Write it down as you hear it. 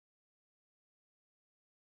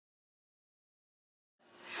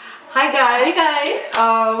Hi guys! Hi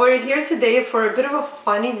guys! We're here today for a bit of a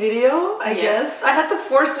funny video, I guess. I had to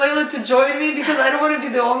force Layla to join me because I don't want to be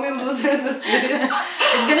the only loser in this video.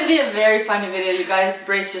 It's gonna be a very funny video, you guys,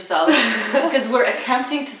 brace yourselves. Because we're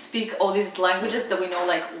attempting to speak all these languages that we know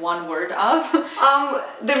like one word of.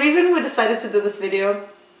 The reason we decided to do this video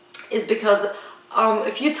is because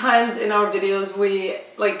a few times in our videos we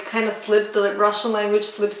like kind of slip, the Russian language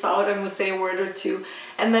slips out and we say a word or two.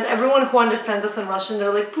 And then everyone who understands us in Russian,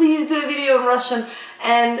 they're like, please do a video in Russian.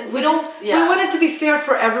 And we want it to be fair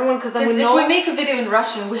for everyone because then we know... if we make a video in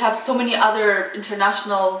Russian, we have so many other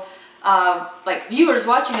international like viewers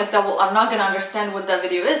watching us that are not gonna understand what that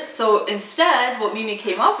video is. So instead, what Mimi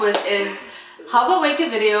came up with is, how about make a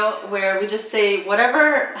video where we just say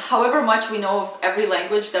however much we know of every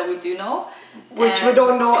language that we do know. Which we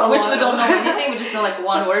don't know a lot. Which we don't know anything, we just know like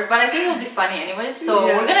one word. But I think it'll be funny anyways. So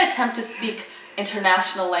we're gonna attempt to speak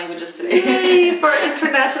international languages today. Yay for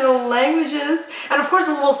international languages. And of course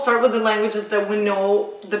we will start with the languages that we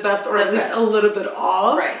know the best, or at least a little bit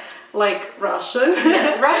of. Right. Like Russian.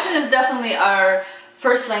 Yes, Russian is definitely our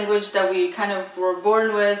first language that we kind of were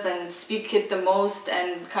born with and speak it the most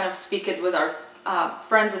and kind of speak it with our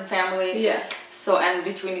friends and family. Yeah. So, and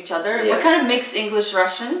between each other. Yeah. We're kind of mixed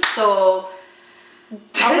English-Russian, so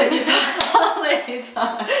I'll let you talk. I'll let you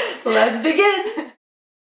talk. Let's begin.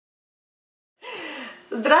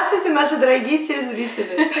 Здравствуйте, наши дорогие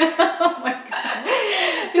телезрители. Oh my god.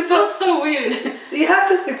 It feels so weird. You have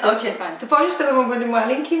to speak. Okay, fine. Ты помнишь, когда мы были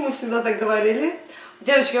маленькие, мы всегда так говорили?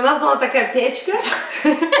 Девочки, у нас была такая печка,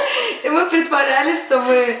 и мы притворялись, что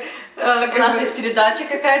мы... У нас есть передача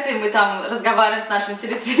какая-то, и мы там разговариваем с нашими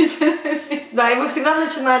телезрителями. Да, и мы всегда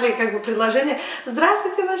начинали как бы предложение: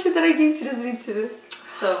 «Здравствуйте, наши дорогие телезрители».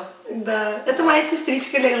 Да, это моя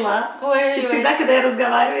сестричка Лейла. Ой, и всегда, когда я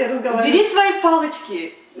разговариваю... Бери свои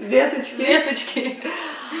палочки. Веточки. Веточки.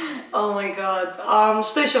 О май гад.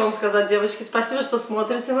 Что еще вам сказать, девочки? Спасибо, что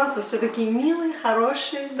смотрите нас. Вы все такие милые,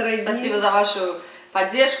 хорошие, дорогие. Спасибо за вашу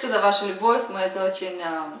поддержку, за вашу любовь. Мы это очень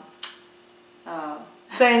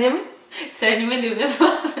ценим. Ценим и любим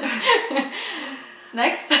вас.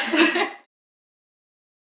 Next.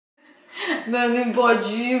 Benim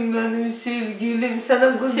bacım, benim sevgilim,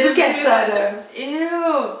 sana kuzu keserim.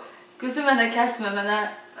 Ew. Kuzu bana kesme,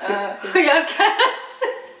 bana hıyar kes.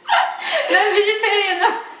 Ben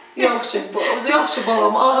vejetaryenim. Yaxşı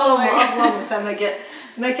balam, ağlama sənə gəl.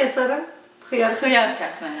 Nə kəsərəm? Hıyar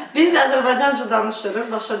kes bana. Biz Azərbaycanca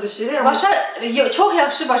danışırıq, başa düşürük ama... Çok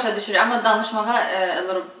yaxşı başa düşürük ama danışmağa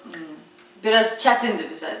biraz çətindir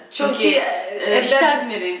bizə. Çünki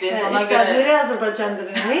işlətmirik biz ona görə. İşlətmirik Azərbaycan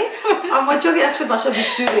dilini, amma çox yaxşı başa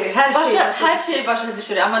düşürük, hər şeyi başa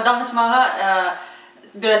düşürük, amma danışmağa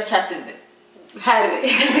biraz çətindir. Hər.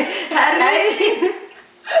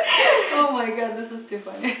 Oh my god, this is too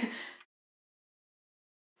funny.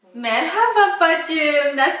 Merhaba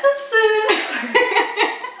bacım, nasılsın?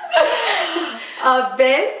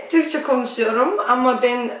 Ben Türkçe konuşuyorum ama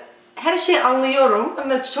ben her şeyi anlıyorum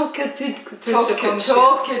ama çok kötü Türkçe konuşuyorum.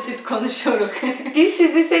 Çok kötü konuşuyoruz. Biz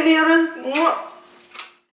sizi seviyoruz.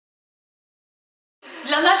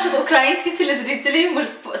 Для наших украинских телезрителей мы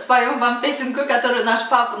споем вам песенку, которую наш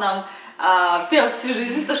папа нам пел всю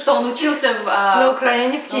жизнь, то, что он учился на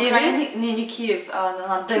Украине, в Киеве. Не Киев,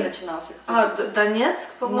 на Д начинался. Донецк,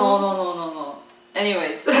 по-моему? No.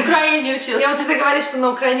 Anyways, в Украине учился. И он всегда говорит, что на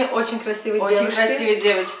Украине очень красивые девушки. Очень красивые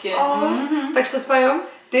девочки. Так что споем.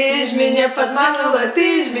 Ты ж меня подманула,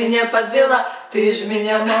 ты ж меня подвела, ты ж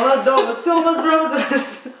меня молодого с ума сбросила.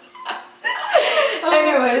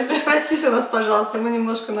 Anyways, простите нас, пожалуйста, мы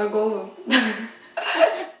немножко на голову.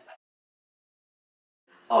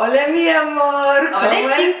 Hola mi amor, ¿cómo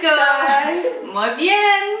estás? Muy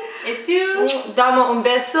bien. ¿Y tú? Dame un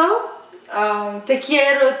beso. Te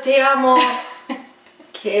quiero, te amo.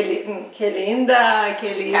 Qué linda,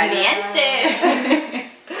 qué linda. Caliente.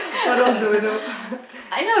 What else do we know?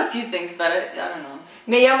 I know a few things, but I don't know.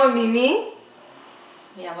 Me llamo Mimi.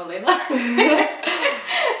 Me llamo Layla.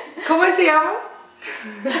 ¿Cómo se llama?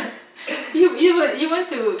 You went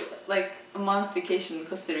to like a month vacation in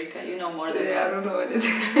Costa Rica. You know more than me. I don't know what it is.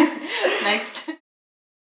 Next.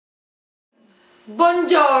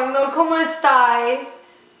 Buongiorno, come stai?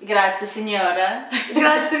 Grazie signora.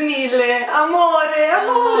 Grazie mille.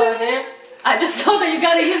 Amore. I just know that you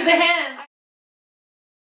gotta use the hand.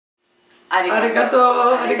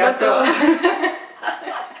 Arigato.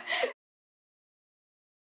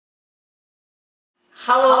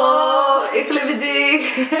 Hallo, ik liebe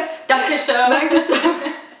dich. Dankeschön.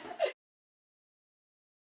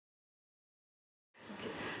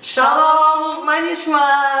 Shalom,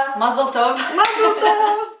 manishma. Mazel tov. Mazel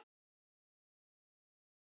tov.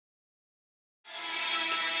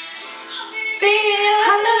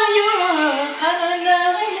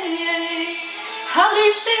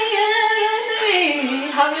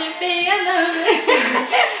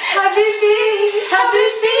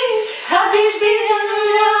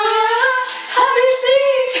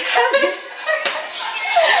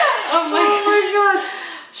 Oh my god.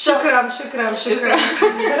 Shukram.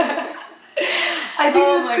 I think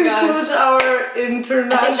this concludes our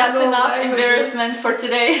international I think that's enough languages. embarrassment for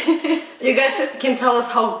today. You guys can tell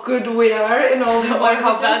us how good we are in all these Or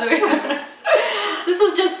how languages. bad we are. This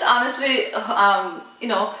was just honestly, you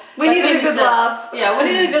know, We needed a good laugh. Yeah, we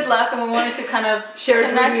needed a good laugh, and we wanted to kind of Share it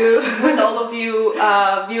connect with you. with all of you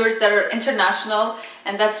viewers that are international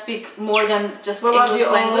and that speak more than just English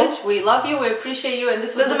language. We love you. We appreciate you, and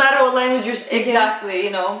this was Doesn't matter what language you're speaking. exactly,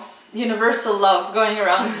 you know, universal love going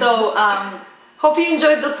around. So. Hope you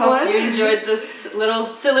enjoyed this one. Hope you enjoyed this little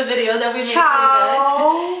silly video that we made Ciao.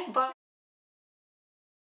 for you guys. Bye.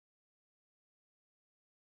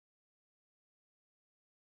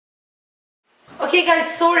 Okay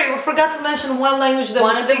guys, sorry, we forgot to mention one language that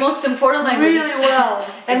One we of the speak most important languages. really well.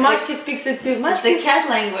 And It's Mashki speaks it too. It's the cat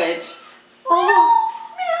language.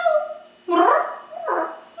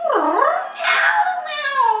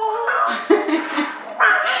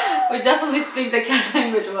 We definitely speak the cat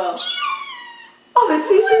language well. Oh,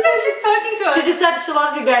 see, She's talking to us. she just said she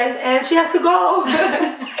loves you guys and she has to go.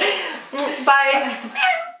 Bye.